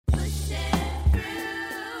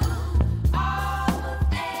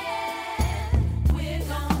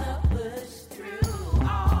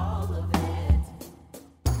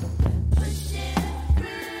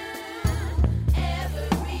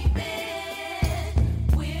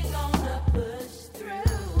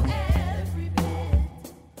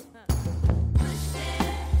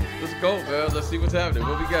go, man. Let's see what's happening.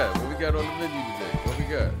 What we got? What we got on the menu today? What we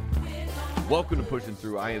got? Welcome to Pushing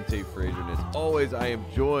Through. I am Tate Frazier, and as always, I am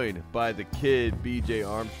joined by the kid, BJ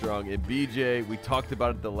Armstrong. And BJ, we talked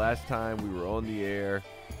about it the last time we were on the air.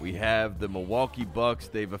 We have the Milwaukee Bucks.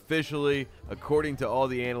 They've officially, according to all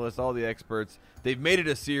the analysts, all the experts, they've made it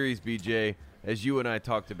a series, BJ, as you and I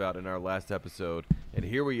talked about in our last episode. And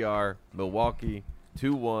here we are, Milwaukee,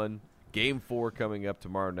 2-1, Game 4 coming up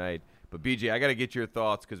tomorrow night. But, BJ, I got to get your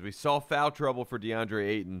thoughts because we saw foul trouble for DeAndre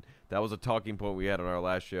Ayton. That was a talking point we had on our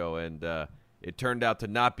last show, and it turned out to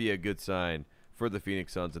not be a good sign for the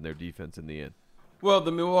Phoenix Suns and their defense in the end. Well,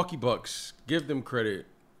 the Milwaukee Bucks, give them credit.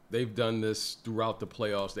 They've done this throughout the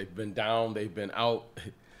playoffs. They've been down. They've been out.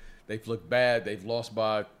 They've looked bad. They've lost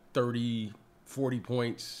by 30, 40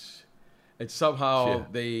 points. And somehow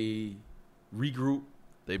they regroup.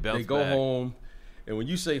 They bounce They go back. home. And when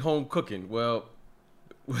you say home cooking, well,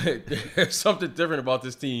 there's something different about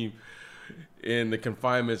this team in the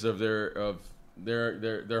confinements of their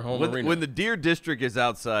home arena. When the Deer District is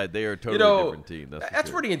outside, they are a totally different team.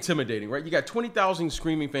 That's pretty intimidating, right? You got 20,000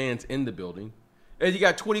 screaming fans in the building, and you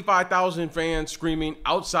got 25,000 fans screaming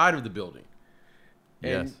outside of the building.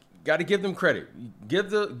 And Yes. got to give them credit. Give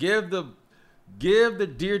the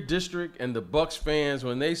Deer District and the Bucks fans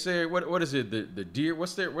when they say what is it? The Deer.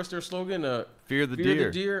 What's their slogan? Fear the Fear Deer.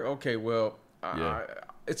 the Deer. Okay, well, Yeah.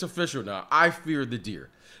 it's official now. I fear the Deer.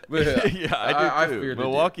 Yeah, I do too. fear the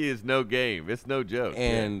Milwaukee is no game. It's no joke.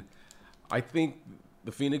 and I think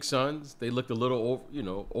the Phoenix Suns, they looked a little,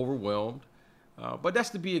 overwhelmed. But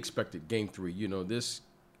that's to be expected, Game 3. This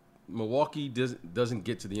Milwaukee doesn't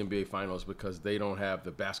get to the NBA Finals because they don't have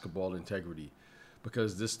the basketball integrity,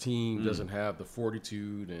 because this team doesn't have the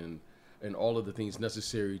fortitude and all of the things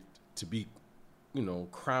necessary to be,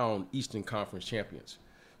 crowned Eastern Conference champions.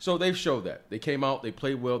 So they've showed that. They came out, they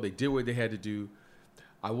played well, they did what they had to do.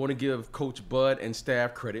 I want to give Coach Bud and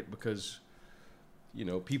staff credit because,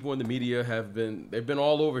 people in the media they've been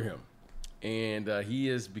all over him. And he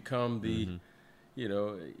has become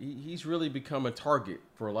he's really become a target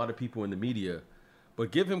for a lot of people in the media. But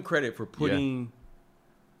give him credit for putting,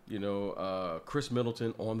 Chris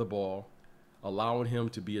Middleton on the ball, allowing him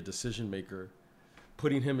to be a decision maker,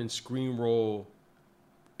 putting him in screen role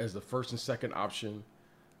as the first and second option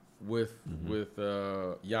with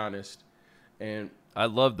Giannis. And I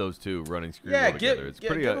love those two running screen ball together.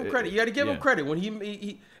 give him credit. You got to give him credit when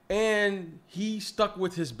he stuck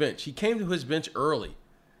with his bench. He came to his bench early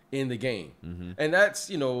in the game, and that's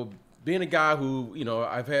being a guy who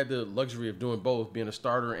I've had the luxury of doing both, being a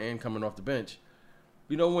starter and coming off the bench.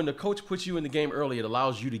 When the coach puts you in the game early, it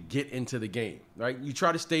allows you to get into the game, right? You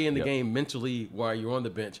try to stay in the game mentally while you're on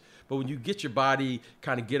the bench, but when you get your body,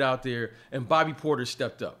 kind of get out there, and Bobby Porter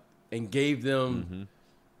stepped up and gave them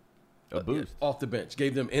a boost off the bench,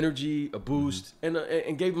 gave them energy, a boost,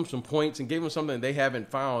 and gave them some points and gave them something they haven't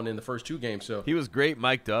found in the first two games. So he was great,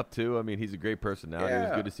 mic'd up too. I mean, he's a great personality. It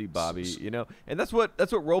was good to see Bobby. And that's what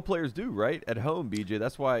role players do, right? At home, BJ.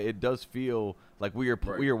 That's why it does feel like we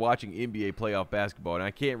are watching NBA playoff basketball, and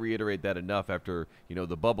I can't reiterate that enough. After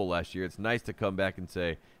the bubble last year, it's nice to come back and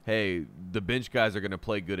say, hey, the bench guys are going to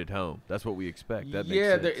play good at home. That's what we expect. That makes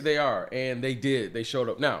sense. They are, and they did. They showed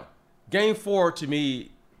up. Now, Game 4 to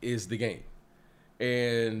me is the game.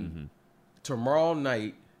 And tomorrow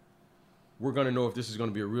night, we're going to know if this is going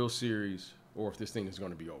to be a real series or if this thing is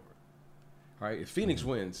going to be over. All right? If Phoenix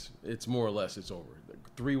wins, it's more or less it's over.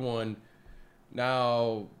 3-1.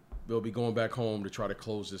 Now they'll be going back home to try to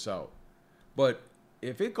close this out. But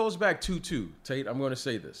if it goes back 2-2, Tate, I'm going to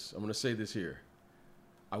say this. I'm going to say this here.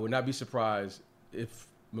 I would not be surprised if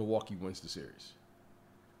Milwaukee wins the series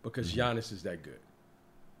because Giannis is that good.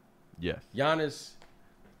 Yes. Giannis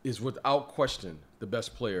is without question the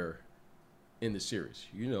best player in the series.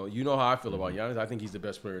 You know how I feel about Giannis. I think he's the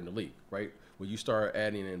best player in the league, right? When you start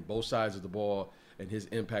adding in both sides of the ball and his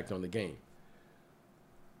impact on the game.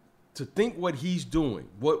 To think what he's doing,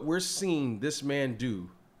 what we're seeing this man do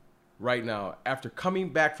right now after coming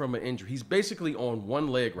back from an injury. He's basically on one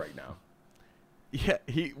leg right now. Yeah,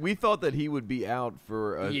 we thought that he would be out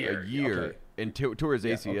for a year and tore his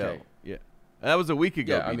ACL. Okay. Yeah. That was a week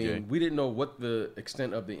ago, Yeah, I BJ. mean, we didn't know what the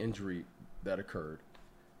extent of the injury that occurred.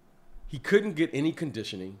 He couldn't get any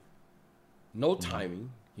conditioning, no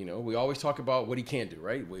timing. We always talk about what he can't do,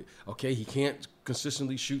 right? He can't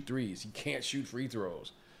consistently shoot threes. He can't shoot free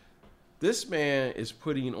throws. This man is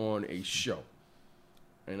putting on a show.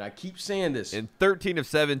 And I keep saying this. And 13 of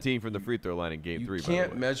 17 from the free throw line in Game 3, by You the way.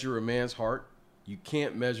 can't measure a man's heart. You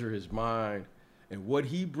can't measure his mind. And what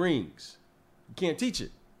he brings, you can't teach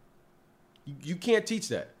it. You can't teach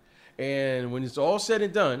that. And when it's all said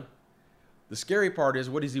and done, The scary part is,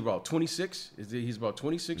 what is he, about 26? He's about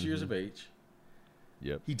 26 years of age.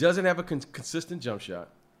 Yep. He doesn't have a consistent jump shot.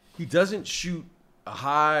 He doesn't shoot a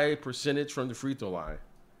high percentage from the free throw line.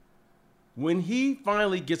 When he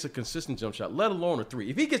finally gets a consistent jump shot, let alone a three,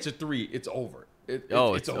 if he gets a three, it's over.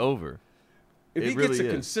 It's over. If he gets a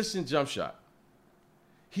consistent jump shot,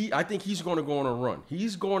 I think he's going to go on a run.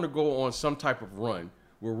 He's going to go on some type of run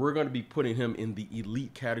where we're going to be putting him in the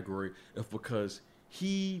elite category because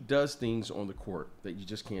he does things on the court that you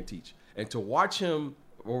just can't teach. And to watch him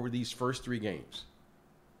over these first 3 games,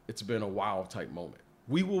 it's been a wow type moment.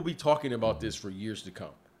 We will be talking about this for years to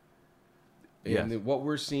come. And what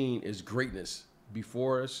we're seeing is greatness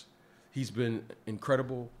before us. He's been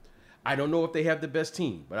incredible. I don't know if they have the best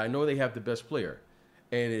team, but I know they have the best player.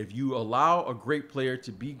 And if you allow a great player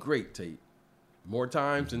to be great, Tate, more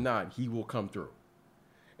times than not, he will come through.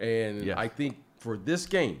 And I think for this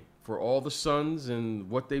game, for all the Suns and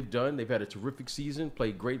what they've done, they've had a terrific season,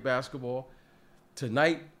 played great basketball.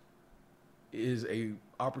 Tonight is a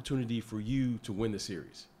opportunity for you to win the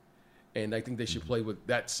series. And I think they should play with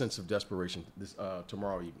that sense of desperation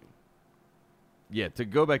tomorrow evening. Yeah, to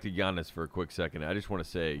go back to Giannis for a quick second, I just want to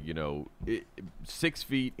say, 6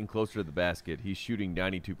 feet and closer to the basket, he's shooting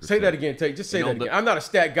 92%. Say that again, Tate. Just say that again. I'm not a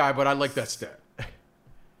stat guy, but I like that stat.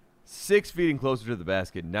 6 feet and closer to the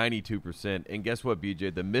basket, 92%. And guess what,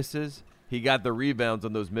 BJ? The misses, he got the rebounds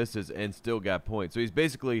on those misses and still got points. So he's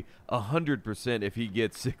basically 100% if he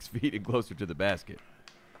gets 6 feet and closer to the basket.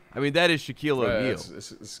 I mean, that is Shaquille O'Neal.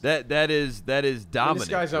 That is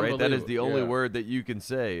dominance, right? That is the only word that you can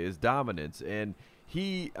say is dominance. And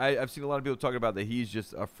I've seen a lot of people talking about that he's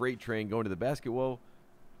just a freight train going to the basket. Well,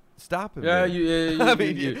 stop him. Yeah, you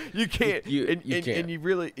can't. You can't. And you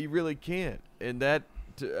really can't. And that,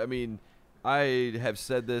 I have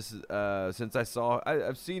said this since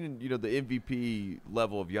I've seen the MVP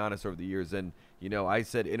level of Giannis over the years, and I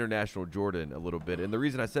said international Jordan a little bit, and the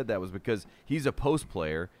reason I said that was because he's a post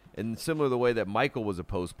player, and similar to the way that Michael was a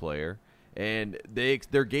post player, and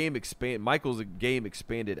their game Michael's game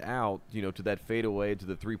expanded out, to that fadeaway to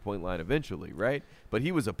the 3-point line eventually, right? But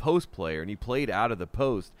he was a post player, and he played out of the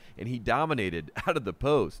post, and he dominated out of the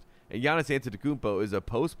post. And Giannis Antetokounmpo is a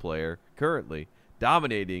post player currently,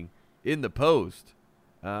 dominating in the post.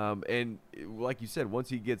 And like you said, once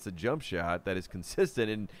he gets a jump shot that is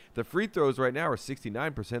consistent, and the free throws right now are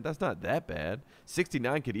 69%, that's not that bad.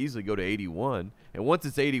 69 could easily go to 81. And once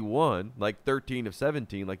it's 81, like 13 of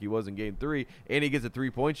 17, like he was in game 3, and he gets a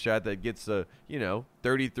 3-point shot that gets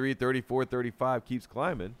 33, 34, 35, keeps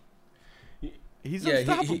climbing. He's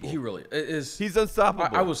unstoppable. He really is. He's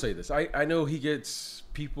unstoppable. I will say this. I know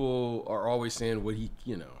people are always saying what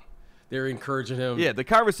they're encouraging him. Yeah, the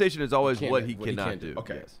conversation is always what he cannot do.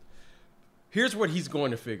 Okay. Yes. Here's what he's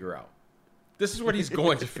going to figure out. This is what he's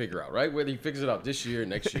going to figure out, right? Whether he figures it out this year,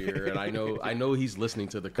 next year, and I know he's listening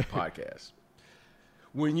to the podcast.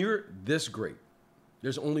 When you're this great,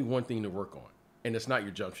 there's only one thing to work on, and it's not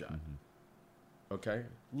your jump shot. Mm-hmm. Okay?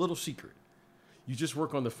 Little secret. You just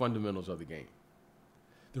work on the fundamentals of the game.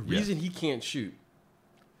 The reason he can't shoot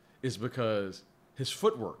is because his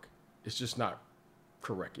footwork is just not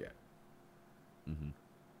correct yet. Mm-hmm.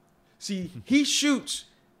 See, he shoots.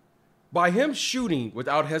 By him shooting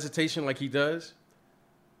without hesitation like he does,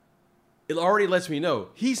 it already lets me know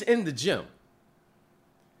he's in the gym.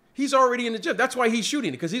 He's already in the gym. That's why he's shooting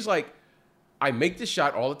it, because he's like, I make this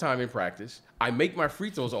shot all the time in practice. I make my free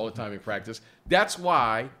throws all the time in practice. That's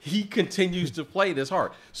why he continues to play this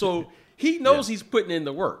hard. So he knows he's putting in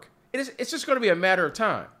the work. It's just going to be a matter of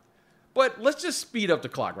time. But let's just speed up the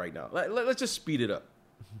clock right now. Let's just speed it up.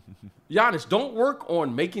 Giannis, don't work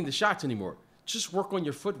on making the shots anymore. Just work on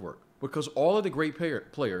your footwork, because all of the great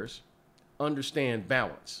players understand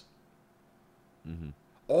balance.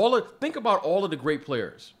 Mm-hmm. Think about all of the great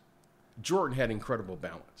players. Jordan had incredible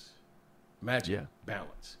balance. Magic,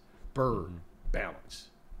 balance. Bird, balance.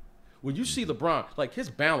 When you see LeBron, like, his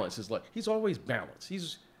balance is like, he's always balanced.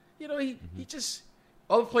 He's, he just,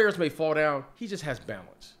 other players may fall down. He just has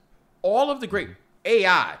balance. All of the great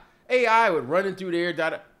AI would run in through the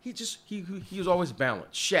air. He was always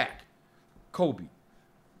balanced. Shaq, Kobe.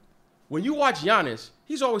 When you watch Giannis,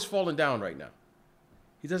 he's always falling down right now.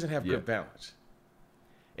 He doesn't have good balance.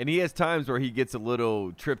 And he has times where he gets a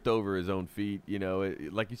little tripped over his own feet,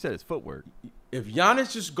 like you said, his footwork. If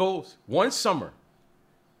Giannis just goes one summer,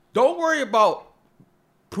 don't worry about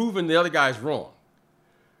proving the other guy's wrong.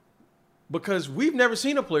 Because we've never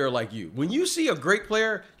seen a player like you. When you see a great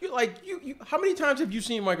player, you're like, how many times have you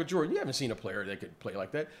seen Michael Jordan? You haven't seen a player that could play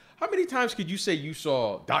like that. How many times could you say you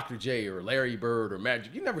saw Dr. J or Larry Bird or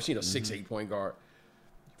Magic? You've never seen a 6'8" point guard.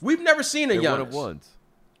 We've never seen a Giannis. One of ones.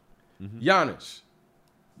 Giannis,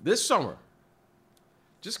 this summer,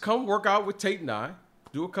 just come work out with Tate and I,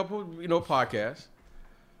 do a couple, podcasts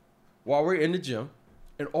while we're in the gym,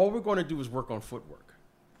 and all we're going to do is work on footwork.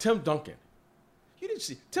 Tim Duncan. You didn't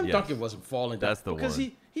see Tim Duncan wasn't falling down. That's the because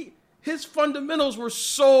one. His fundamentals were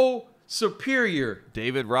so superior.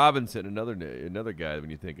 David Robinson, another guy when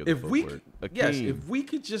you think of the footwork. If we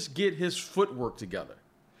could just get his footwork together.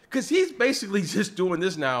 Because he's basically just doing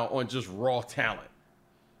this now on just raw talent.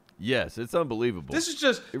 Yes, it's unbelievable. This is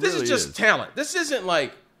just is. talent. This isn't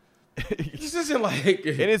like and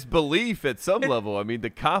it's belief at some level. I mean, the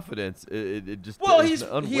confidence. It just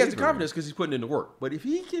he has the confidence because he's putting in the work. But if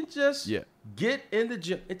he can just get in the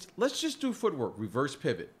gym, let's just do footwork, reverse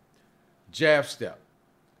pivot, jab step,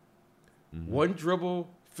 one dribble,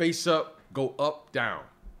 face up, go up, down,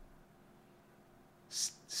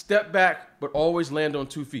 step back, but always land on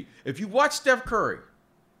 2 feet. If you watch Steph Curry,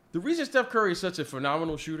 the reason Steph Curry is such a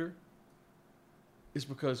phenomenal shooter is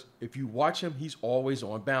because if you watch him, he's always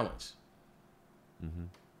on balance.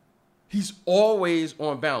 He's always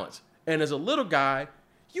on balance. And as a little guy,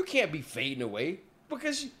 you can't be fading away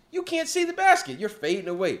because you can't see the basket. You're fading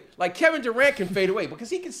away. Like Kevin Durant can fade away because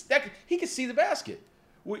he can see the basket.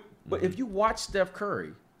 But if you watch Steph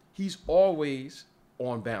Curry, he's always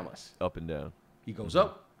on balance. Up and down. He goes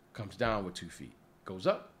up, comes down with 2 feet. Goes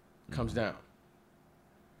up, comes down.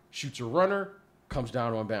 Shoots a runner, comes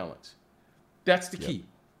down on balance. That's the key.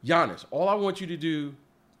 Giannis, all I want you to do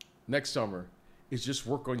next summer is just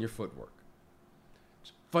work on your footwork.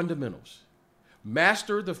 Fundamentals.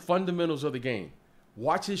 Master the fundamentals of the game.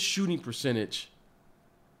 Watch his shooting percentage.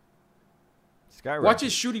 Skyrocket. Watch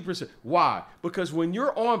his shooting percentage. Why? Because when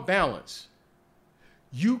you're on balance,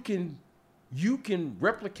 you can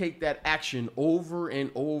replicate that action over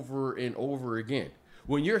and over and over again.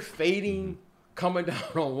 When you're fading, coming down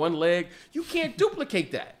on one leg, you can't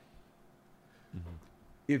duplicate that.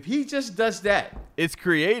 If he just does that, it's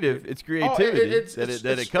creative. It's creativity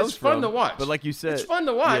that it comes from. It's fun to watch. But like you said, it's fun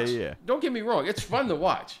to watch. Yeah. Don't get me wrong. It's fun to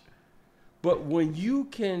watch. But when you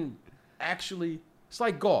can actually, it's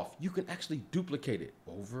like golf. You can actually duplicate it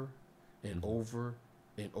over and over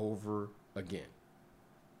and over again.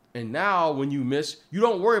 And now when you miss, you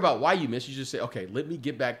don't worry about why you miss. You just say, okay, let me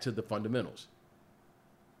get back to the fundamentals.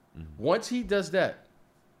 Once he does that,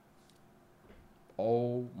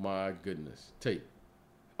 oh my goodness, Tate.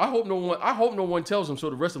 I hope no one tells him so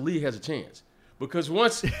the rest of the league has a chance. Because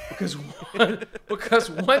once he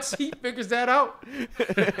figures that out,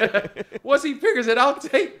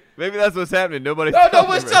 Tate. Maybe that's what's happening. No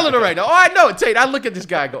one's telling him right now. Oh, I know it, Tate. I look at this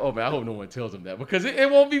guy and go, oh man, I hope no one tells him that because it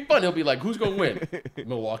won't be fun. He'll be like, who's gonna win?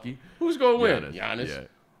 Milwaukee. Who's gonna win? Giannis. Yeah.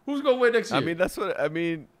 Who's gonna win next year? I mean, that's what I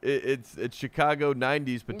mean. It's Chicago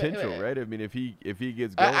 '90s potential, right? I mean, if he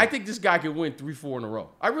gets going, I think this guy can win 3-4 in a row.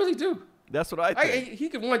 I really do. That's what I think. He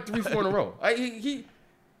can win 3-4 in a row.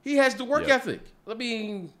 He has the work ethic. I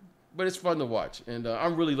mean, but it's fun to watch, and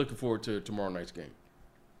I'm really looking forward to tomorrow night's game.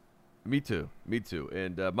 Me too.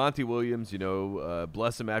 And Monty Williams,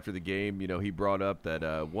 bless him after the game. He brought up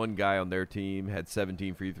that one guy on their team had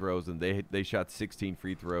 17 free throws, and they shot 16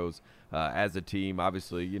 free throws as a team.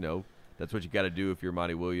 Obviously, that's what you got to do if you're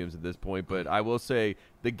Monty Williams at this point. But I will say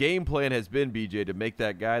the game plan has been, BJ, to make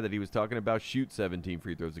that guy that he was talking about shoot 17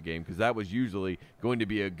 free throws a game because that was usually going to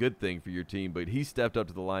be a good thing for your team. But he stepped up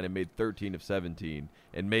to the line and made 13 of 17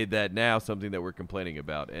 and made that now something that we're complaining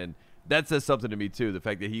about. And that says something to me, too, the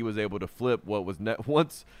fact that he was able to flip what was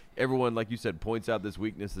once everyone, like you said, points out this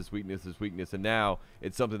weakness, and now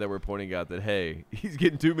it's something that we're pointing out that, hey, he's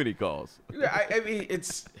getting too many calls. Yeah, I mean,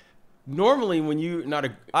 it's – normally, when you're not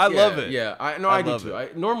a, I love it. Yeah, I do too.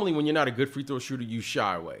 Normally, when you're not a good free throw shooter, you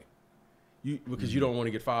shy away, because you don't want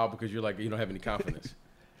to get fouled because you're like you don't have any confidence.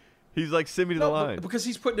 He's like send me to the line because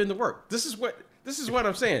he's putting in the work. This is what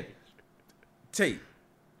I'm saying. Tate,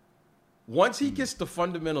 once he gets the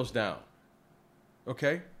fundamentals down,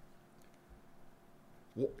 okay.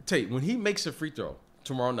 Tate, when he makes a free throw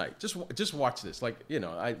tomorrow night, just watch this. Like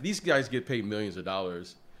these guys get paid millions of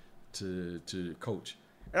dollars to coach.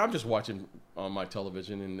 And I'm just watching on my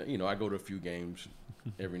television, and, I go to a few games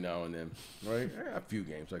every now and then, right? A few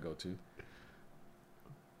games I go to.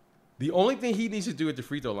 The only thing he needs to do at the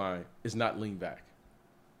free throw line is not lean back.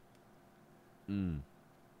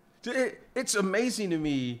 It's amazing to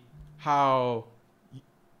me how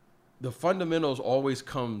the fundamentals always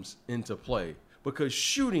comes into play because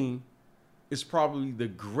shooting is probably the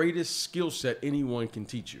greatest skill set anyone can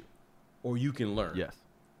teach you or you can learn. Yes.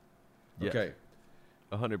 Okay.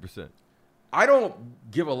 100%. I don't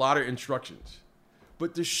give a lot of instructions,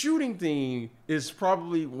 but the shooting thing is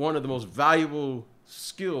probably one of the most valuable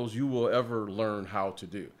skills you will ever learn how to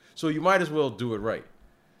do. So you might as well do it right.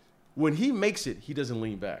 When he makes it, he doesn't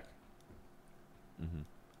lean back. Mm-hmm.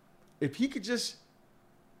 If he could just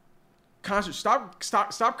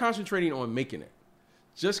stop concentrating on making it.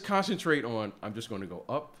 Just concentrate on, I'm just going to go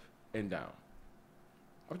up and down.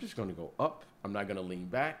 I'm just going to go up. I'm not going to lean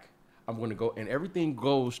back. I'm going to go, and everything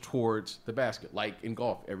goes towards the basket. Like in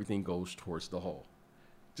golf, everything goes towards the hole.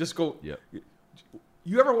 Just go. Yep.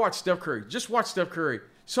 You ever watch Steph Curry? Just watch Steph Curry.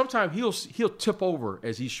 Sometimes he'll tip over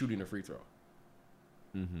as he's shooting a free throw.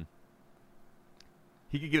 Mm-hmm.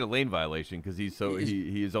 He could get a lane violation because he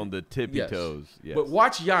is on the tippy toes. Yes. But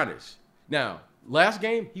watch Giannis. Now, last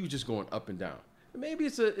game he was just going up and down. Maybe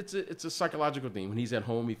it's a psychological thing. When he's at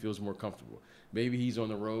home, he feels more comfortable. Maybe he's on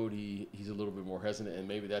the road, he's a little bit more hesitant, and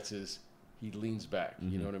maybe that's he leans back. Mm-hmm.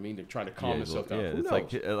 You know what I mean? They're trying to calm himself down. Yeah, Who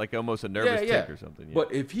it's knows? like almost a nervous tick or something. Yeah.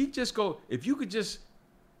 But if you could just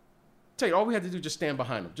all we had to do is just stand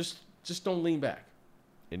behind him. Just don't lean back.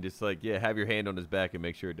 And just have your hand on his back and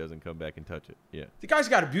make sure it doesn't come back and touch it. Yeah. The guy's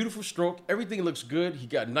got a beautiful stroke. Everything looks good. He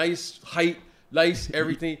got nice height, nice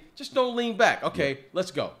everything. Just don't lean back. Okay,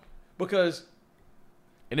 let's go. Because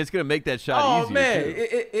and it's going to make that shot easier. Oh, man.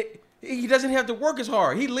 Too. He doesn't have to work as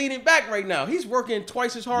hard. He's leaning back right now. He's working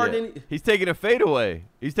twice as hard. He's taking a fadeaway.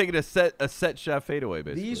 He's taking a set shot fadeaway,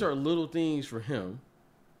 basically. These are little things for him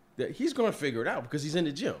that he's going to figure it out because he's in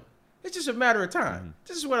the gym. It's just a matter of time. Mm-hmm.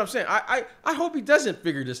 This is what I'm saying. I hope he doesn't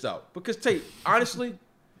figure this out because, Tate, honestly,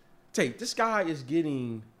 this guy is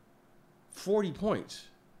getting 40 points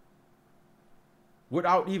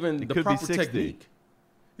without even the proper technique.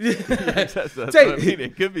 That's what I mean.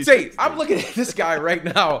 It could be Tate, I'm looking at this guy right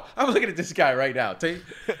now. Tate.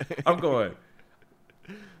 I'm going,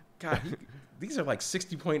 God, these are like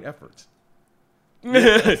 60-point efforts.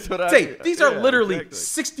 Tate, these are literally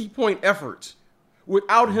 60-point efforts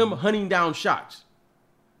without him hunting down shots.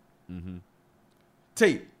 Mm-hmm.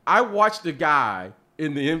 Tate, I watched the guy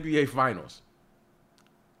in the NBA Finals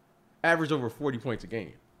average over 40 points a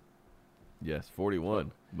game. Yes,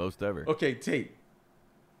 41, most ever. Okay, Tate.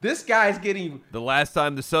 This guy's getting... The last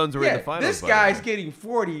time the Suns were in the finals. This guy's getting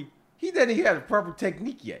 40. He doesn't even have the proper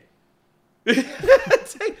technique yet.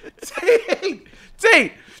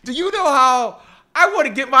 Tate, do you know how I want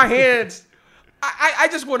to get my hands... I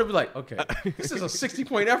just want to be like, okay, this is a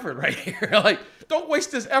 60-point effort right here. Like, don't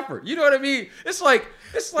waste this effort. You know what I mean? It's like,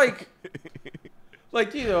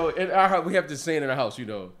 you know, in our, we have this saying in our house,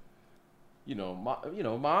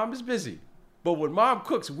 mom is busy. But when mom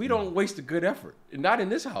cooks, we don't waste a good effort. And not in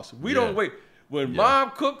this house. We don't wait. When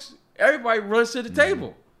mom cooks, everybody runs to the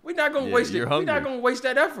table. We're not going to waste it. We're not going to waste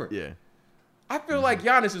that effort. Yeah. I feel like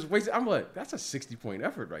Giannis is wasting. I'm like, that's a 60-point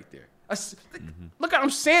effort right there. Look, I'm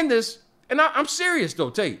saying this, and I'm serious,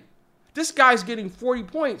 though, Tate. This guy's getting 40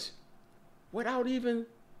 points without even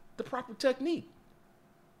the proper technique.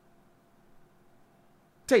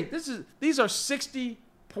 Tate, these are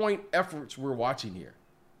 60-point efforts we're watching here.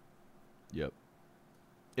 Yep.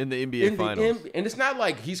 In the NBA Finals. And it's not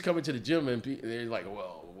like he's coming to the gym and they're like,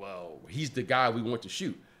 well, he's the guy we want to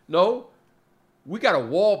shoot. No, we got a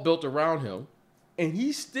wall built around him, and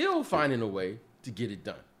he's still finding a way to get it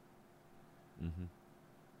done. Mm-hmm.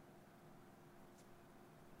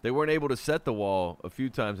 They weren't able to set the wall a few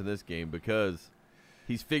times in this game because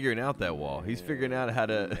he's figuring out that wall. He's figuring out how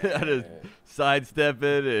to sidestep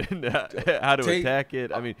it and how to attack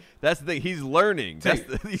it. I mean, that's the thing. He's learning.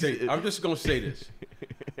 I'm just going to say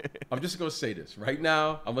this. Right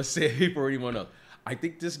now, I'm going to say it for anyone else. I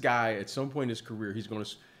think this guy, at some point in his career, he's going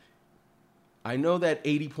to – I know that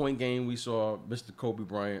 80-point game we saw Mr. Kobe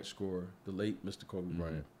Bryant score, the late Mr. Kobe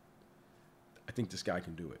Bryant. I think this guy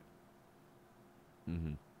can do it.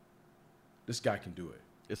 Mm-hmm. This guy can do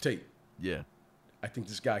it. Tate. Yeah. I think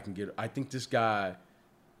this guy can I think this guy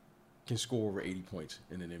can score over 80 points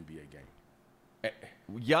in an NBA game.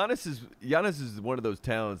 Giannis is one of those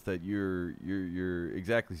talents that you're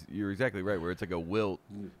exactly right, where it's like a Wilt,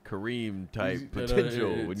 Kareem type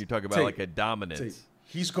potential when you talk about like a dominance. Tate,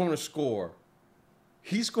 he's going to score.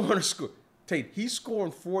 Tate, he's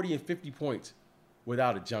scoring 40 and 50 points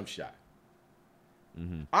without a jump shot.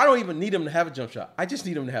 Mm-hmm. I don't even need him to have a jump shot. I just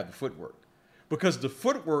need him to have the footwork, because the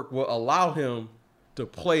footwork will allow him to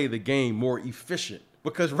play the game more efficient.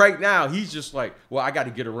 Because right now he's just like, well, I got to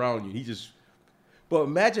get around you. But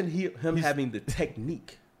imagine him having the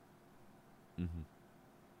technique. Mm-hmm.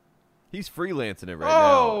 He's freelancing it right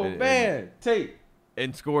now. Oh man, Tate,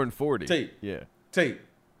 and scoring 40. Tate, yeah, Tate.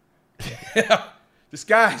 This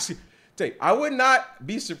guy's Tate. I would not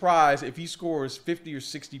be surprised if he scores 50 or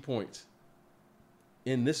 60 points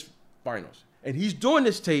in this finals, and he's doing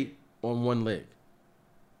this, Tate, on one leg.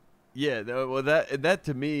 Yeah, no, well, that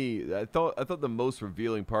to me, I thought the most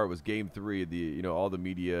revealing part was Game 3. All the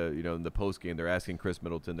media, in the post game, they're asking Chris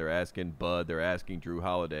Middleton, they're asking Bud, they're asking Drew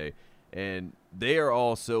Holiday, and they are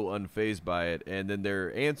all so unfazed by it. And then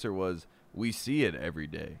their answer was, "We see it every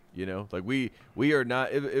day." Like we are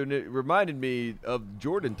not. It reminded me of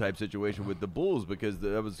Jordan type situation with the Bulls, because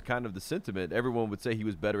that was kind of the sentiment. Everyone would say he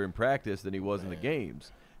was better in practice than he was in the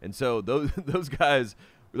games, and so those guys.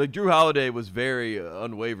 Like, Drew Holiday was very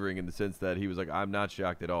unwavering in the sense that he was like, I'm not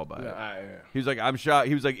shocked at all by it. He was like, I'm shocked.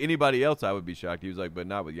 He was like, anybody else I would be shocked. He was like, but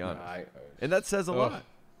not with Giannis. And that says a lot.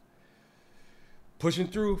 Pushing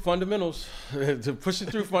through fundamentals. Pushing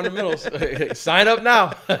through fundamentals. Sign up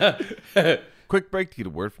now. Quick break to get a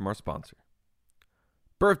word from our sponsor.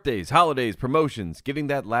 Birthdays, holidays, promotions, getting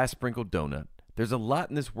that last sprinkled donut. There's a lot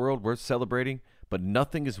in this world worth celebrating, but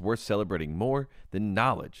nothing is worth celebrating more than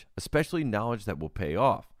knowledge, especially knowledge that will pay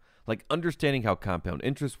off. Like understanding how compound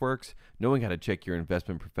interest works, knowing how to check your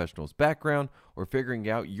investment professional's background, or figuring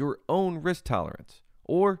out your own risk tolerance.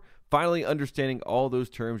 Or finally understanding all those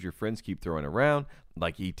terms your friends keep throwing around,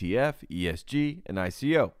 like ETF, ESG, and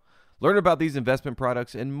ICO. Learn about these investment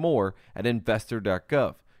products and more at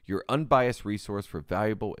investor.gov, your unbiased resource for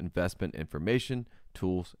valuable investment information,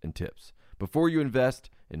 tools, and tips. Before you invest,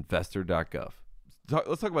 investor.gov.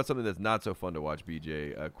 Let's talk about something that's not so fun to watch,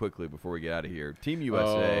 BJ, quickly before we get out of here. Team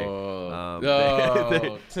USA.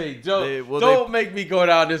 Tate, don't make me go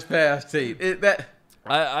down this path, Tate.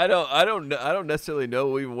 I don't necessarily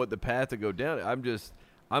know even what the path to go down.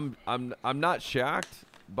 I'm not shocked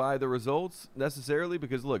by the results necessarily,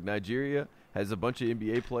 because look, Nigeria has a bunch of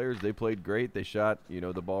NBA players. They played great. They shot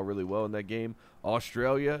the ball really well in that game.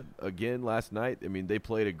 Australia again last night. I mean, they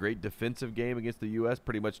played a great defensive game against the U.S.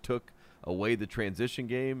 Pretty much took away the transition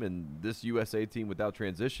game, and this USA team without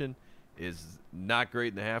transition is not great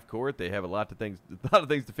in the half court. They have a lot of things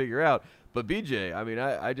to figure out. But BJ, I mean,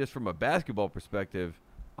 I just from a basketball perspective,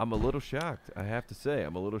 I'm a little shocked. I have to say,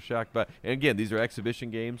 I'm a little shocked. But and again, these are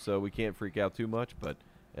exhibition games, so we can't freak out too much. But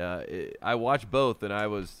I watched both, and I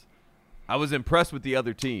was impressed with the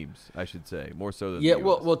other teams. I should say more so than the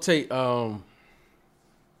US. Well, Tate,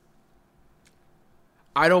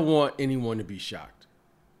 I don't want anyone to be shocked.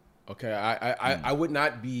 Okay, I would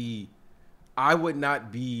not be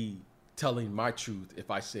telling my truth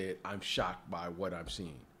if I said I'm shocked by what I'm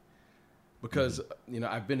seeing, because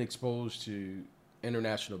I've been exposed to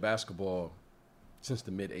international basketball since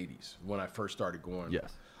the mid '80s when I first started going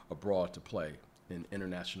abroad to play in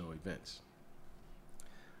international events.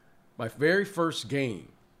 My very first game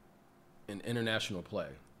in international play,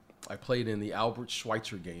 I played in the Albert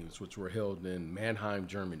Schweitzer games, which were held in Mannheim,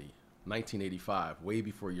 Germany. 1985, way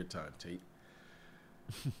before your time, Tate.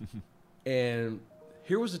 And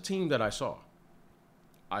here was the team that I saw.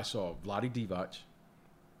 I saw Vlade Divac,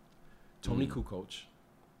 Tony Kukoc,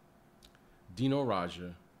 Dino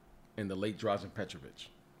Raja, and the late Drazen Petrovic.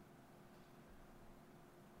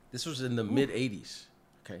 This was in the mid-'80s.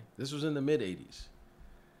 Okay, this was in the mid-'80s.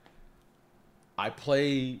 I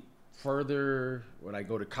played further when I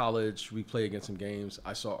go to college. We play against some games.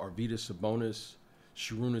 I saw Arvydas Sabonis,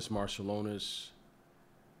 Sharunas Marciulionis.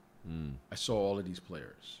 I saw all of these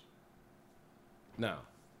players. Now,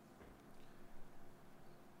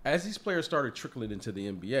 as these players started trickling into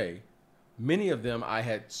the NBA, many of them I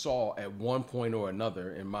had saw at one point or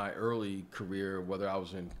another in my early career, whether I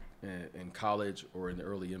was in college or in the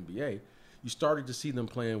early NBA. You started to see them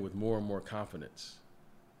playing with more and more confidence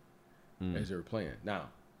as they were playing. Now,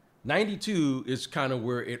 92 is kind of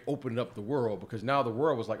where it opened up the world, because now the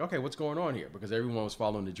world was like, okay, what's going on here? Because everyone was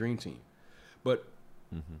following the Dream Team. But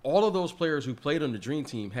all of those players who played on the Dream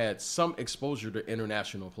Team had some exposure to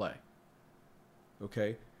international play.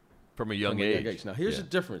 Okay? From a young age. Now, here's the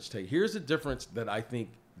difference, Tate. Here's the difference that I think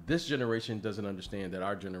this generation doesn't understand that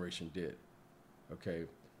our generation did. Okay?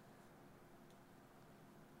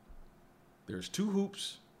 There's 2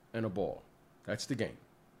 hoops and a ball. That's the game.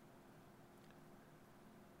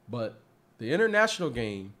 But the international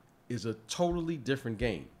game is a totally different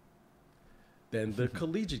game than the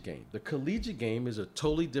collegiate game. The collegiate game is a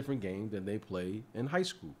totally different game than they play in high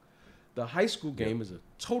school. The high school game is a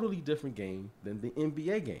totally different game than the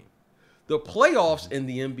NBA game. The playoffs in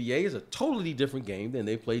the NBA is a totally different game than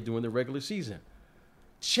they play during the regular season.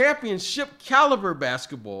 Championship caliber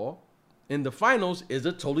basketball in the finals is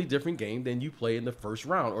a totally different game than you play in the first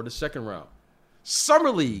round or the second round.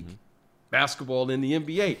 Summer League basketball in the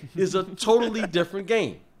NBA is a totally different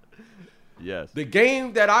game. Yes. The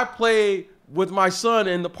game that I play with my son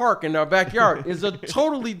in the park in our backyard is a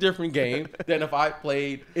totally different game than if I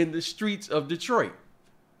played in the streets of Detroit.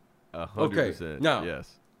 100%. Now,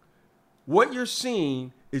 yes. What you're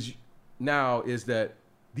seeing is that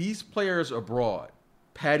these players abroad,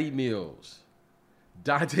 Patty Mills,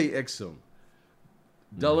 Dante Exum,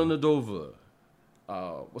 Delanadova,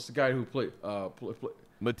 what's the guy who played?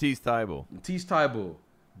 Matisse Thybulle,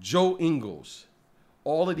 Joe Ingles,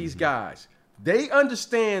 all of these guys, they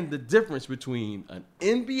understand the difference between an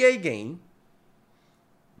NBA game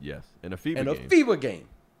and a FIBA game.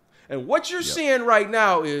 And what you're seeing right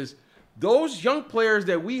now is those young players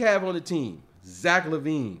that we have on the team, Zach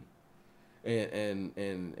LaVine and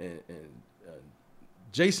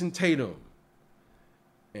Jason Tatum.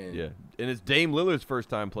 And it's Dame Lillard's first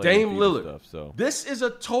time playing Dame Lillard. Stuff, so this is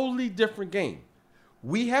a totally different game.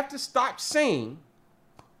 We have to stop saying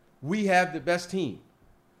we have the best team.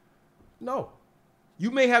 No.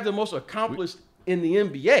 You may have the most accomplished in the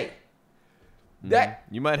NBA. That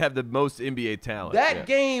you might have the most NBA talent. That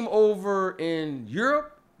game over in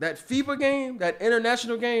Europe, that FIBA game, that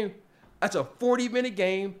international game, that's a 40-minute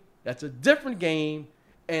game. That's a different game.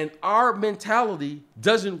 And our mentality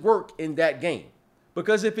doesn't work in that game.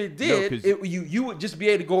 Because if it did, you would just be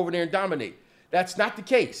able to go over there and dominate. That's not the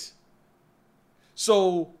case.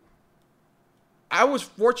 So I was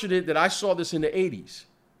fortunate that I saw this in the 80s.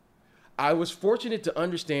 I was fortunate to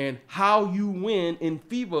understand how you win in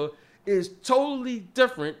FIBA is totally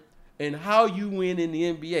different than how you win in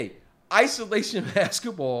the NBA. Isolation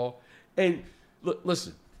basketball. And look,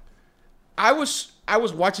 listen, I was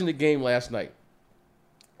watching the game last night,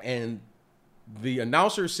 and the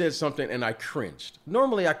announcer said something, and I cringed.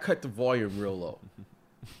 Normally, I cut the volume real low.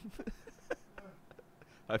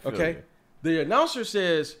 Okay? You. The announcer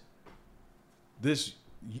says, this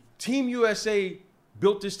Team USA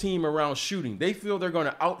built this team around shooting. They feel they're going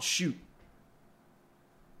to outshoot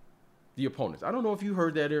the opponents. I don't know if you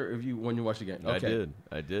heard that or when you watched the game. Okay.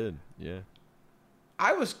 I did. Yeah.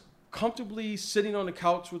 I was comfortably sitting on the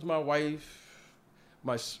couch with my wife.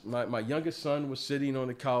 My youngest son was sitting on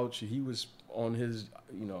the couch. He was on his,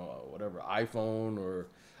 whatever, iPhone or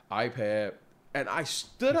iPad. And I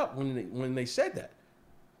stood up when they said that.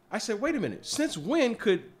 I said, wait a minute. Since when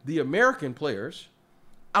could the American players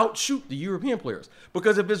outshoot the European players?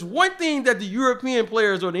 Because if it's one thing that the European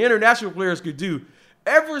players or the international players could do,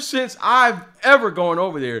 ever since I've ever gone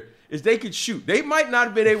over there, is they could shoot. They might not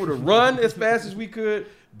have been able to run as fast as we could,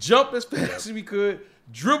 jump as fast as we could,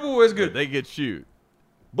 dribble as good. But they could shoot.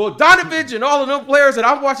 Bogdanovic and all of them players that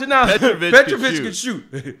I'm watching now, Petrovic can shoot.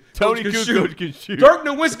 Tony Kukoc can shoot. Dirk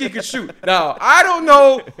Nowitzki can shoot. Now, I don't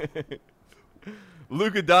know.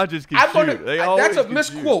 Luka Doncic can shoot. That's a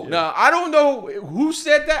misquote. Yeah. Now, I don't know who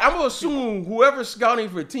said that. I'm going to assume whoever's scouting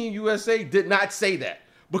for Team USA did not say that.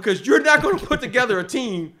 Because you're not going to put together a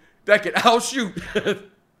team that can outshoot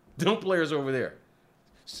them players over there.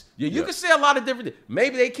 You can say a lot of different things.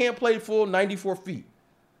 Maybe they can't play full 94 feet.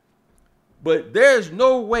 But there's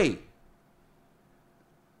no way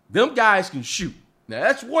them guys can shoot. Now,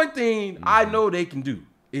 that's one thing I know they can do,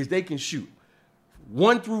 is they can shoot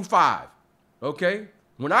 1 through 5. Okay?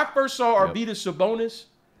 When I first saw Arvydas Sabonis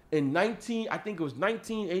in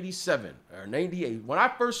 1987 or 98, when I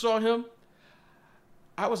first saw him,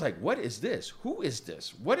 I was like, what is this? Who is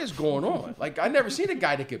this? What is going on? Like, I never seen a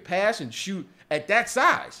guy that could pass and shoot at that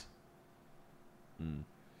size.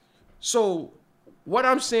 So what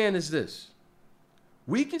I'm saying is this.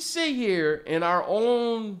 We can sit here in our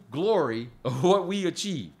own glory of what we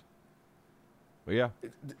achieved. Well, yeah.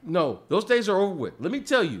 No, those days are over with. Let me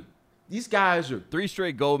tell you, these guys are 3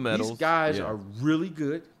 straight gold medals. These guys are really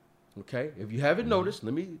good. Okay? If you haven't noticed,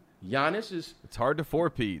 Giannis is... It's hard to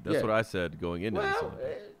four-peat. That's what I said going into this.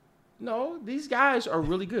 No, these guys are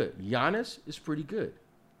really good. Giannis is pretty good.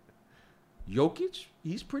 Jokic,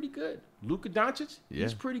 he's pretty good. Luka Doncic,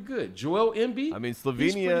 he's pretty good. Joel Embiid, I mean,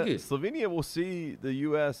 Slovenia will see the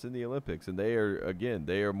U.S. in the Olympics, and they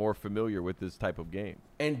are more familiar with this type of game.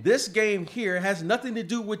 And this game here has nothing to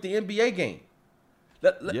do with the NBA game.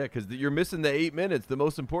 Because you're missing the 8 minutes, the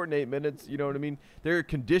most important 8 minutes. You know what I mean? They're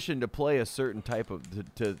conditioned to play a certain type of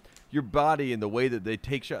to your body and the way that they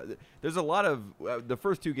take shots. There's a lot of the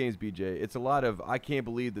first 2 games, BJ. It's a lot of I can't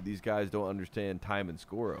believe that these guys don't understand time and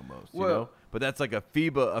score almost. You know? But that's like a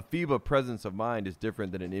FIBA presence of mind is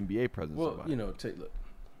different than an NBA presence of mind. Look,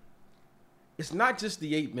 it's not just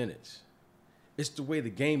the 8 minutes. It's the way the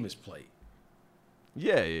game is played.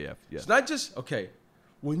 Yeah. It's not just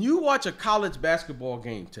when you watch a college basketball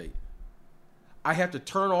game, Tate, I have to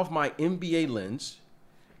turn off my NBA lens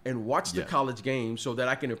and watch the college game so that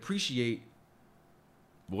I can appreciate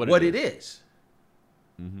what it is.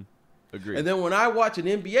 Mm-hmm. Agreed. And then when I watch an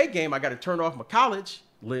NBA game, I got to turn off my college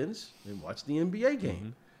lens and watch the NBA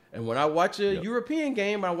game. And when I watch a European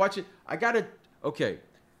game, I got to,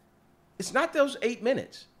 It's not those 8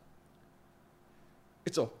 minutes.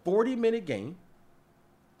 It's a 40-minute game.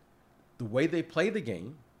 The way they play the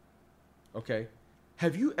game, okay?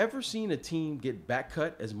 Have you ever seen a team get back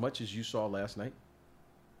cut as much as you saw last night?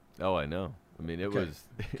 Oh, I know. I mean, it was.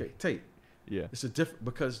 Okay, Tate. Yeah. It's a different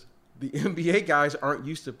because the NBA guys aren't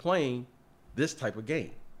used to playing this type of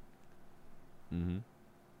game. Mm-hmm.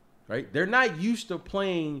 Right? They're not used to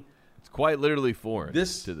playing It's quite literally foreign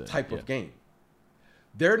this to them. type of game.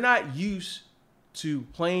 They're not used to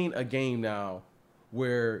playing a game now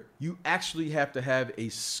where you actually have to have a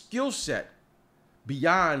skill set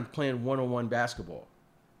beyond playing one-on-one basketball.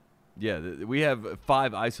 Yeah, we have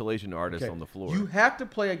 5 isolation artists Okay. on the floor. You have to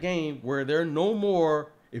play a game where there are no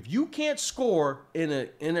more. If you can't score in an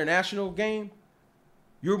international game,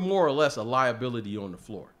 you're more or less a liability on the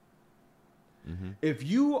floor. Mm-hmm. If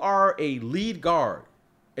you are a lead guard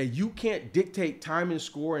and you can't dictate time and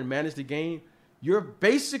score and manage the game, you're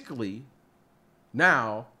basically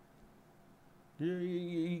now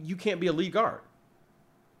you can't be a lead guard.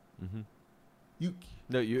 Mm-hmm. You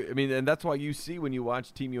No, I mean, and that's why you see when you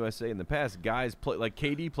watch Team USA in the past, guys play like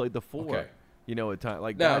KD played the 4. Okay. You know, at time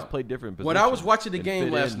like Now, guys played different positions. When I was watching the and game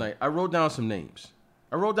fit last in. night, I wrote down some names.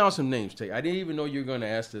 Tate. I didn't even know you were going to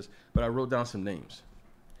ask this, but I wrote down some names.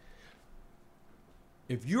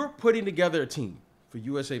 If you're putting together a team for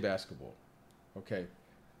USA basketball, okay,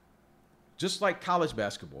 just like college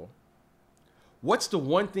basketball, what's the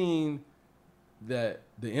one thing that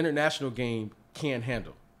the international game can't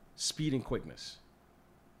handle? Speed and quickness.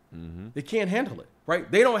 Mm-hmm. They can't handle it,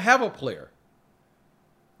 right? They don't have a player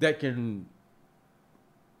that can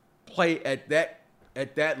play at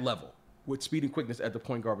that level with speed and quickness at the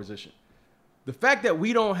point guard position. The fact that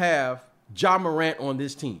we don't have Ja Morant on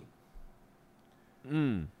this team,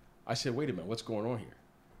 I said, wait a minute, what's going on here?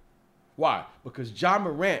 Why? Because Ja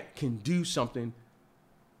Morant can do something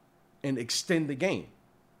and extend the game,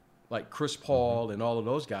 like Chris Paul and all of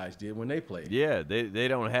those guys did when they played. Yeah, they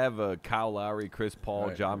don't have a Kyle Lowry, Chris Paul,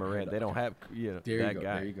 Right, Ja Morant. right, They don't okay. have that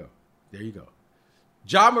guy. There you go.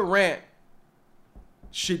 Ja Morant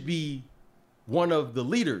should be one of the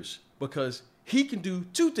leaders because he can do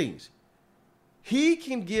 2 things. He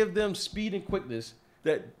can give them speed and quickness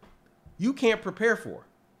that you can't prepare for.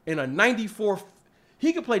 In a 94,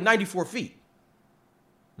 he can play 94 feet.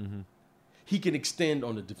 Mm-hmm. He can extend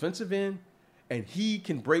on the defensive end, and he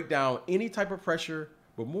can break down any type of pressure.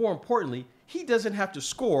 But more importantly, he doesn't have to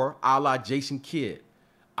score a la Jason Kidd,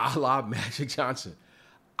 a la Magic Johnson,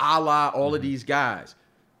 a la all of these guys.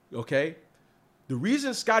 Okay? The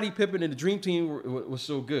reason Scottie Pippen and the Dream Team was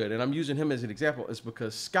so good, and I'm using him as an example, is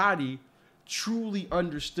because Scottie truly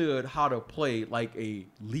understood how to play like a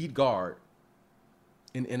lead guard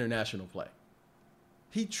in international play.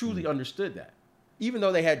 He truly understood that. Even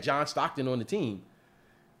though they had John Stockton on the team,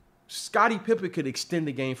 Scottie Pippen could extend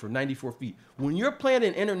the game from 94 feet. When you're playing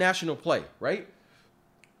an international play, right?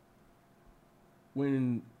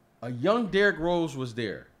 When a young Derrick Rose was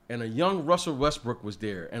there, and a young Russell Westbrook was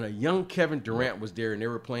there, and a young Kevin Durant was there, and they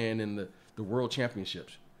were playing in the World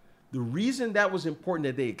Championships. The reason that was important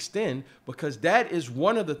that they extend, because that is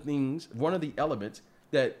one of the things, one of the elements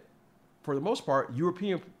that, for the most part,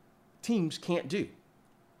 European teams can't do.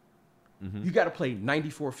 Mm-hmm. You got to play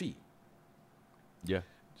 94 feet. Yeah.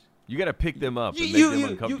 You got to pick them up and make them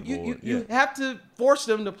uncomfortable. You have to force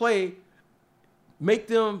them to play, make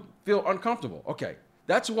them feel uncomfortable. Okay,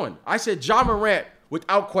 that's one. I said Ja Morant,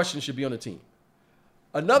 without question, should be on the team.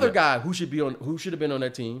 Another guy who should have been on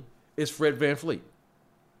that team is Fred VanVleet.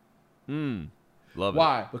 Love it.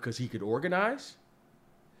 Why? Because he could organize.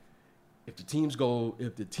 If the teams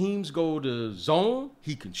go to zone,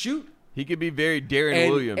 he can shoot. He could be very Darren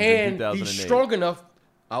Williams in 2008. He's strong enough.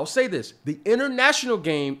 I'll say this. The international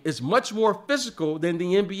game is much more physical than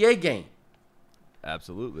the NBA game.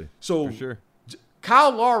 Absolutely. So for sure.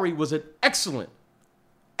 Kyle Lowry was an excellent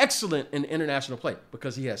in international play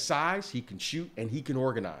because he has size, he can shoot, and he can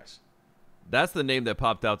organize. That's the name that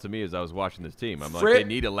popped out to me as I was watching this team. I'm like, they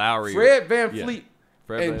need a Lowry. Fred VanVleet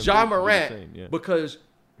and Ja Morant yeah. because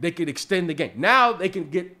they could extend the game. Now they can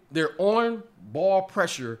get their on-ball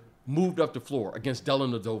pressure moved up the floor against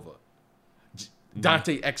Dellavedova,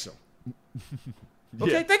 Dante Exum.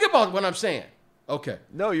 Okay, think about what I'm saying. Okay.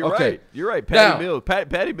 No, you're okay. right. You're right.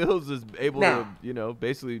 Patty Mills is able to,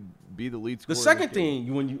 basically be the lead scorer. The second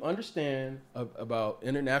thing, when you understand about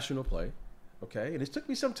international play, okay, and it took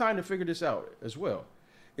me some time to figure this out as well,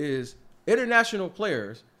 is international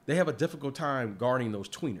players, they have a difficult time guarding those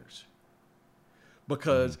tweeners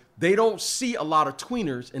because they don't see a lot of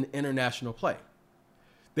tweeners in international play.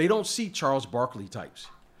 They don't see Charles Barkley types.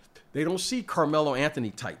 They don't see Carmelo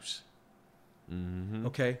Anthony types. Mm-hmm.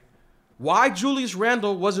 Okay? Why Julius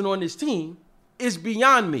Randle wasn't on this team is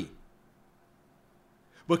beyond me.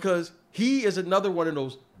 Because he is another one of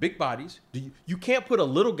those big bodies. You can't put a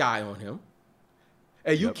little guy on him,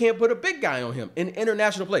 and you can't put a big guy on him in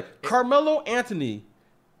international play. Carmelo Anthony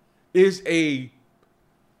is a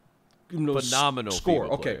phenomenal scorer.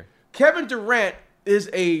 FIBA Okay, player. Kevin Durant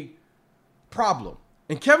is a problem,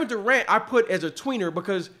 and Kevin Durant I put as a tweener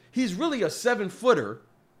because he's really a 7-footer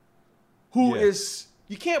who is.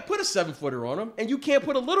 You can't put a 7-footer on him, and you can't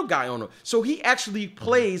put a little guy on him. So he actually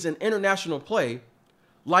plays an international play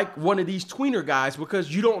like one of these tweener guys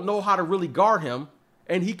because you don't know how to really guard him,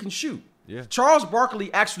 and he can shoot. Yeah. Charles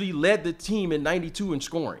Barkley actually led the team in 92 in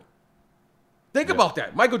scoring. Think about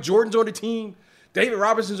that. Michael Jordan's on the team. David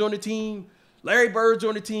Robinson's on the team. Larry Bird's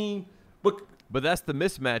on the team. But that's the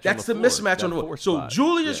mismatch. That's the mismatch on the floor. So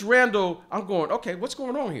Julius Randle, I'm going, okay, what's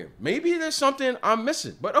going on here? Maybe there's something I'm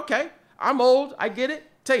missing. But okay, I'm old. I get it.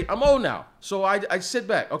 Tate, I'm old now. So I sit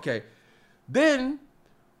back. Okay. Then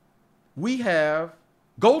we have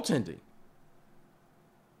goaltending.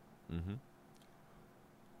 Mm-hmm.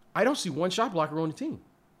 I don't see one shot blocker on the team.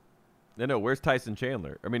 No. Where's Tyson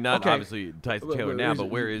Chandler? I mean, not obviously Tyson Chandler now,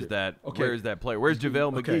 but where is that? Okay. Where is that player? Where's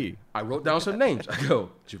JaVale McGee? I wrote down some names. I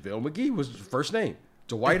go, JaVale McGee was the first name.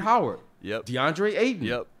 Dwight Howard. Yep. DeAndre Ayton.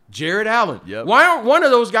 Yep. Jared Allen. Yep. Why aren't one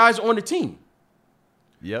of those guys on the team?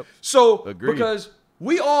 Yep. So, Agreed. Because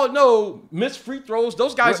we all know missed free throws,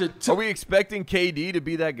 those guys are we expecting KD to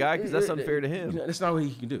be that guy? Because that's unfair to him. That's not what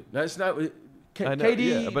he can do. That's not I know,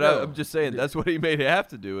 KD. Yeah, but I'm just saying that's what he may have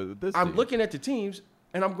to do with this. I'm looking at the teams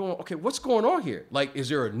and I'm going, okay, what's going on here? Like, is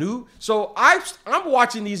there a new? So I'm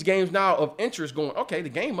watching these games now of interest, going, okay, the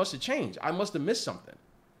game must have changed. I must have missed something.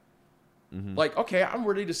 Mm-hmm. Like, okay, I'm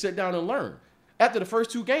ready to sit down and learn. After the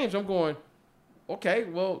first 2 games, I'm going, okay,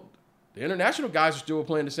 well, the international guys are still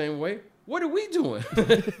playing the same way. What are we doing?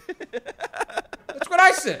 That's what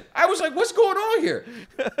I said. I was like, what's going on here?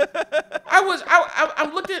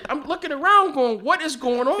 I'm looking around going, what is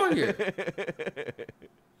going on here?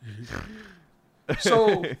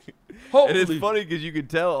 So hopefully. And it's funny because you could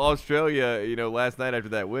tell Australia, last night after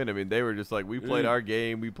that win, I mean, they were just like, we played our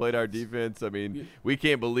game, we played our defense. I mean, we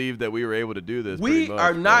can't believe that we were able to do this. We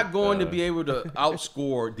are not going to be able to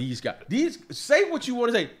outscore these guys. Say what you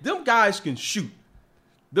want to say. Them guys can shoot.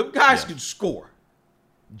 Them guys can score.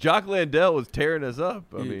 Jock Landale was tearing us up.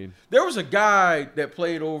 I mean, there was a guy that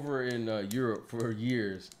played over in Europe for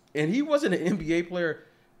years, and he wasn't an NBA player.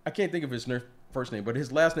 I can't think of his first name, but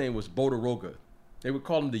his last name was Bodaroga. They would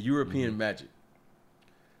call him the European Magic.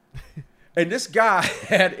 And this guy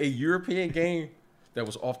had a European game that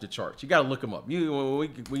was off the charts. You got to look him up. When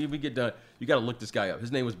we get done, you got to look this guy up.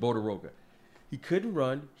 His name was Bodaroga. He couldn't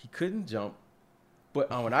run. He couldn't jump. But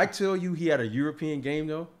when I tell you he had a European game,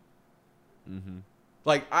 though,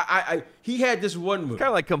 like he had this one move. Kind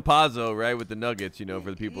of like Campazzo, right, with the Nuggets, for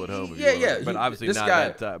the people at home. Yeah. But obviously this not guy,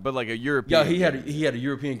 that time. But like a European. Yeah, he had a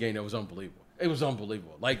European game that was unbelievable. It was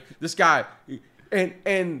unbelievable. Like this guy,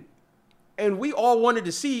 and we all wanted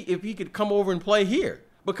to see if he could come over and play here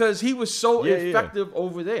because he was so effective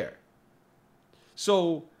over there.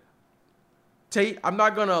 So, Tate, I'm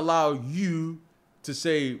not going to allow you to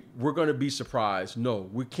say we're going to be surprised. No,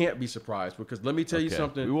 we can't be surprised because let me tell you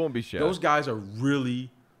something. We won't be shocked. Those guys are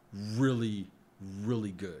really, really,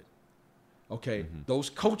 really good. Okay?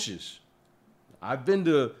 Those coaches, I've been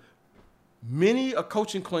to many a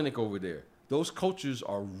coaching clinic over there. Those coaches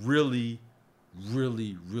are really,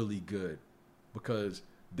 really, really good because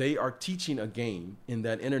they are teaching a game in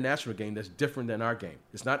that international game that's different than our game.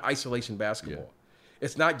 It's not isolation basketball. Yeah.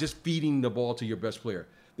 It's not just feeding the ball to your best player.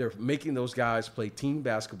 They're making those guys play team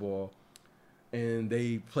basketball, and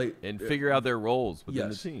they play and figure out their roles within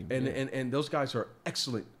the team. And those guys are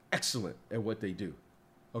excellent at what they do.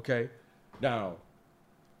 Okay, now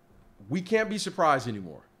we can't be surprised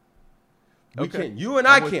anymore. We can't. You and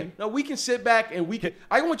I can't. No, we can sit back and we can.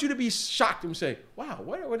 I want you to be shocked and say, "Wow,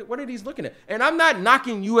 what are these looking at?" And I'm not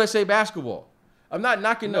knocking USA basketball. I'm not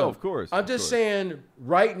knocking them. No, of course. I'm just saying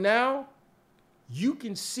right now, you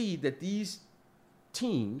can see that these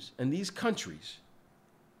teams and these countries,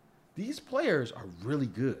 these players are really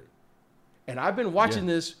good. And I've been watching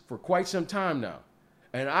this for quite some time now.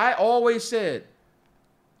 And I always said,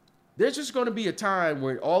 there's just going to be a time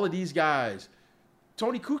where all of these guys,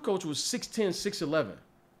 Tony Kukoc was 6'10", 6'11".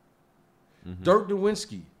 Dirk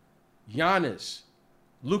Nowitzki, Giannis,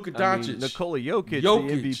 Luka Doncic, Nikola Jokic, the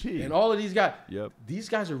MVP. And all of these guys. Yep. These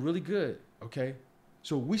guys are really good, okay?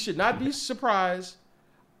 So we should not be surprised.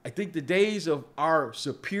 I think the days of our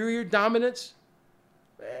superior dominance,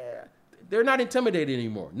 they're not intimidated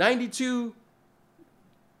anymore. 92,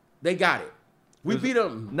 they got it. We beat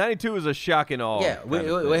them. 92 is a shock and awe. Yeah.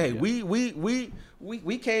 Hey,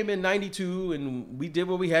 We came in 92 and we did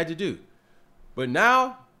what we had to do. But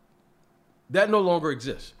now that no longer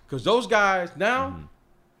exists because those guys now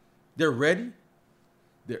they're ready.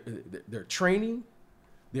 They're training,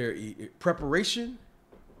 their preparation.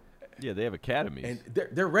 Yeah, they have academies, and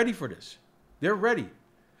they're ready for this. They're ready,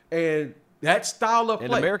 and that style of play.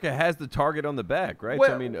 And America has the target on the back, right? Well,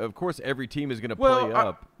 so, I mean, of course, every team is going to play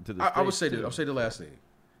up to the. I would say this. I'll say the last thing.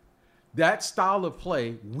 That style of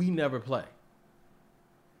play, we never play.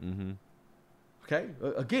 Mm-hmm. Okay.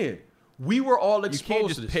 Again, we were all exposed you can't to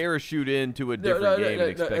just this. parachute into a different game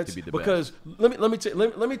and expect to be the because best. Because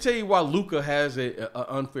let me tell you why Luka has an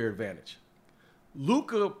unfair advantage.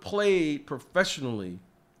 Luka played professionally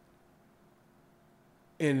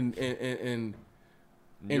in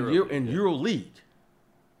EuroLeague.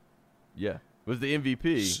 Yeah, was the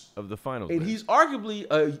MVP of the finals, and he's arguably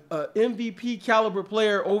a MVP caliber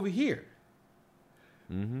player over here.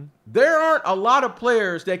 Mm-hmm. There aren't a lot of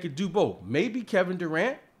players that could do both. Maybe Kevin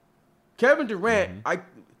Durant. Kevin Durant,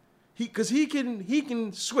 because he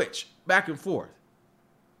can switch back and forth.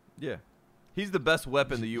 Yeah, he's the best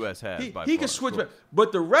weapon the U.S. has. He can switch back,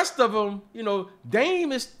 but the rest of them,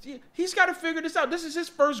 Dame he's got to figure this out. This is his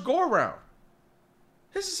first go around.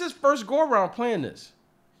 This is his first go around playing this.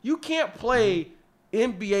 You can't play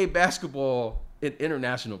NBA basketball in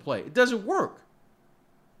international play. It doesn't work.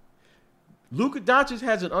 Luka Doncic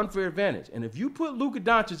has an unfair advantage. And if you put Luka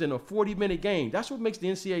Doncic in a 40-minute game, that's what makes the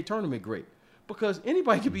NCAA tournament great. Because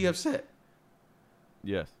anybody can be upset.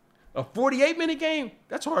 Yes. A 48-minute game,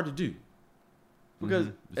 that's hard to do. Because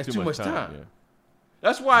that's too much time. Yeah.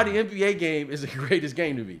 That's why the NBA game is the greatest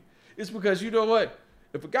game to me. It's because, you know what?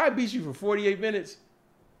 If a guy beats you for 48 minutes,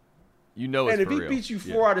 you know it's and if for he real. beats you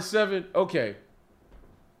 4 out of 7, okay.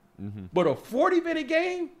 Mm-hmm. But a 40-minute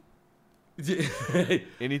game?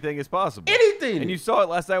 Anything is possible. Anything. And you saw it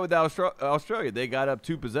last night with Australia. They got up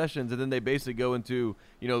 2 possessions, and then they basically go into,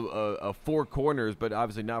 4 corners, but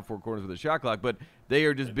obviously not 4 corners with a shot clock. But they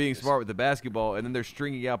are just being smart with the basketball, and then they're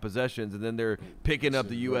stringing out possessions, and then they're picking up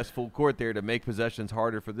the U.S. full court there to make possessions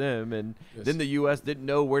harder for them. And then the U.S. didn't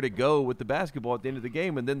know where to go with the basketball at the end of the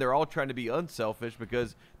game, and then they're all trying to be unselfish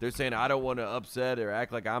because they're saying, I don't want to upset or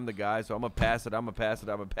act like I'm the guy, so I'm going to pass it, I'm going to pass it,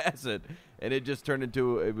 I'm going to pass it. And it just turned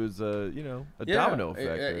into, a domino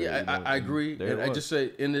effect. I agree. And I just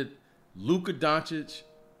say, Luka Doncic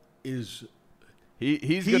is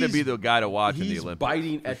he's going to be the guy to watch in the Olympics. He's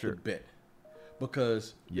biting at the bit.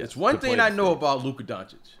 Because it's one thing I know about Luka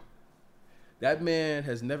Doncic. That man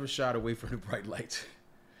has never shied away from the bright lights.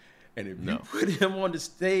 And if you put him on the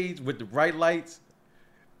stage with the bright lights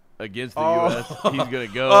against the U.S., he's going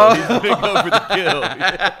to go. He's going to go for the kill.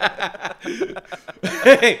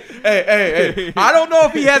 Hey. I don't know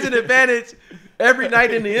if he has an advantage every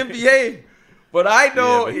night in the NBA, but I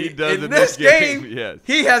know he does in this game, yes.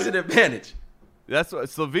 He has an advantage. That's what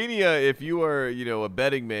Slovenia. If you are, a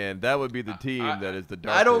betting man, that would be the team that is the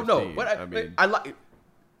dark. I don't know, team. but I like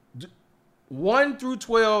 1 through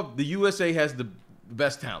 12. The USA has the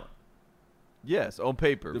best talent. Yes, on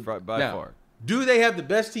paper, by far. Do they have the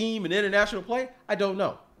best team in international play? I don't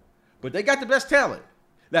know, but they got the best talent.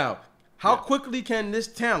 Now, how quickly can this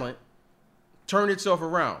talent turn itself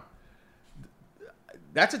around?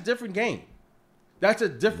 That's a different game. That's a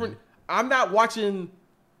different. I'm not watching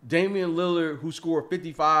Damian Lillard, who scored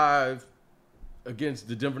 55 against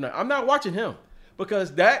the Denver Nuggets. I'm not watching him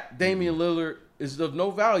because that Damian Lillard is of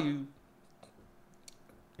no value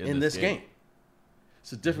in this game.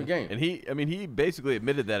 It's a different game. And he basically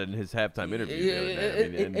admitted that in his halftime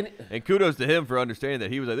interview. And kudos to him for understanding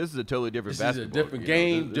that. He was like, this is a totally different basketball. This is a different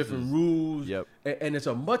game, different rules. Yep. And it's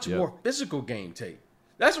a much more physical game, Tate.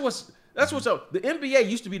 That's what's up. The NBA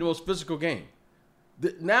used to be the most physical game.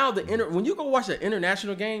 When you go watch an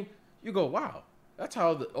international game, you go, wow, that's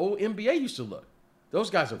how the old NBA used to look. Those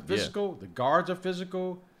guys are physical. The guards are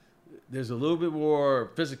physical. There's a little bit more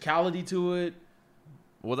physicality to it.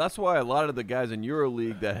 Well, that's why a lot of the guys in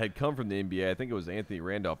EuroLeague that had come from the NBA, I think it was Anthony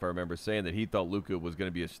Randolph, I remember saying that he thought Luka was going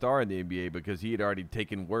to be a star in the NBA because he had already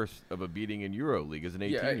taken worse of a beating in EuroLeague as an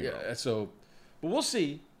 18-year-old. Yeah. So, but we'll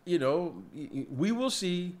see. We will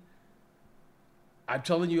see. I'm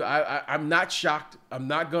telling you, I'm not shocked. I'm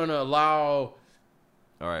not going to allow.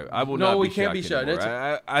 All right, I will not be shocked. Can't be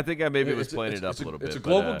shocked. I think I maybe was playing it up a little bit. It's a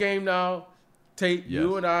global game now. Tate,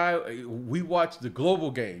 you and I, we watch the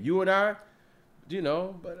global game. You and I.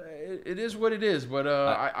 But it is what it is. But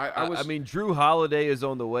I mean, Drew Holiday is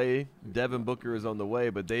on the way. Devin Booker is on the way,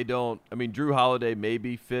 but they don't. I mean, Drew Holiday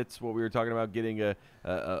maybe fits what we were talking about, getting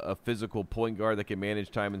a physical point guard that can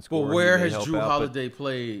manage time and score. But where has Drew Holiday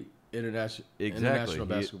played international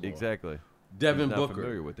basketball. Exactly. Devin He's not Booker.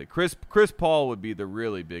 familiar with it. Chris Paul would be the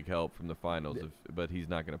really big help from the finals, but he's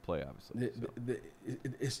not going to play, obviously.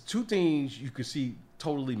 It's two things you could see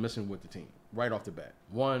totally missing with the team right off the bat.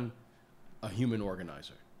 One, a human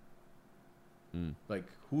organizer. Like,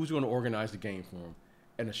 who's going to organize the game for him?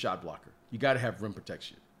 And a shot blocker. You got to have rim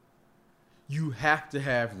protection. You have to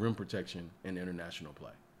have rim protection in international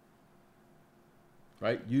play.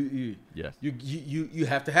 Right? Yes. You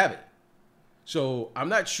have to have it. So I'm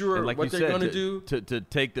not sure like what they're going to do to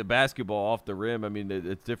take the basketball off the rim. I mean,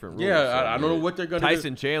 it's different rules. Yeah, I don't know what they're going to do.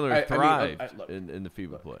 Tyson Chandler thrived in the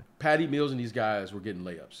FIBA play. Patty Mills and these guys were getting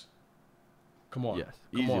layups. Come on. Yes,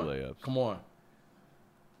 Come easy on. layups. Come on.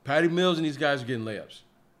 Patty Mills and these guys are getting layups.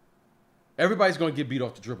 Everybody's going to get beat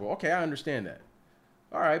off the dribble. Okay, I understand that.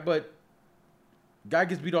 All right, but guy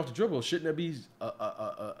gets beat off the dribble. Shouldn't there be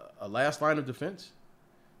a last line of defense?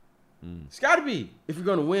 It's got to be. If you're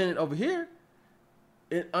going to win over here,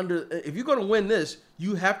 if you're going to win this,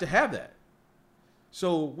 you have to have that.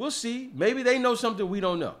 So we'll see. Maybe they know something we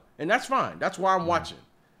don't know, and that's fine. That's why I'm watching.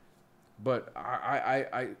 But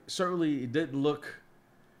I certainly didn't look.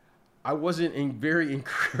 I wasn't very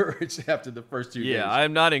encouraged after the first 2 days. Yeah,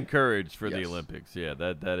 I'm not encouraged for the Yes. Olympics. Yeah,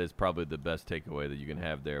 that is probably the best takeaway that you can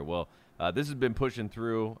have there. Well, this has been Pushing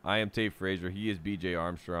Through. I am Tate Frazier. He is BJ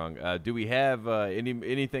Armstrong. Do we have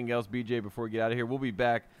anything else, BJ, before we get out of here? We'll be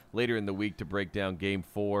back later in the week to break down Game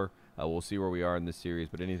 4. We'll see where we are in this series.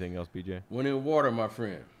 But anything else, BJ? When in water, my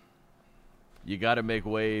friend. You got to make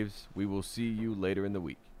waves. We will see you later in the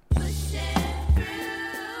week. Push it through.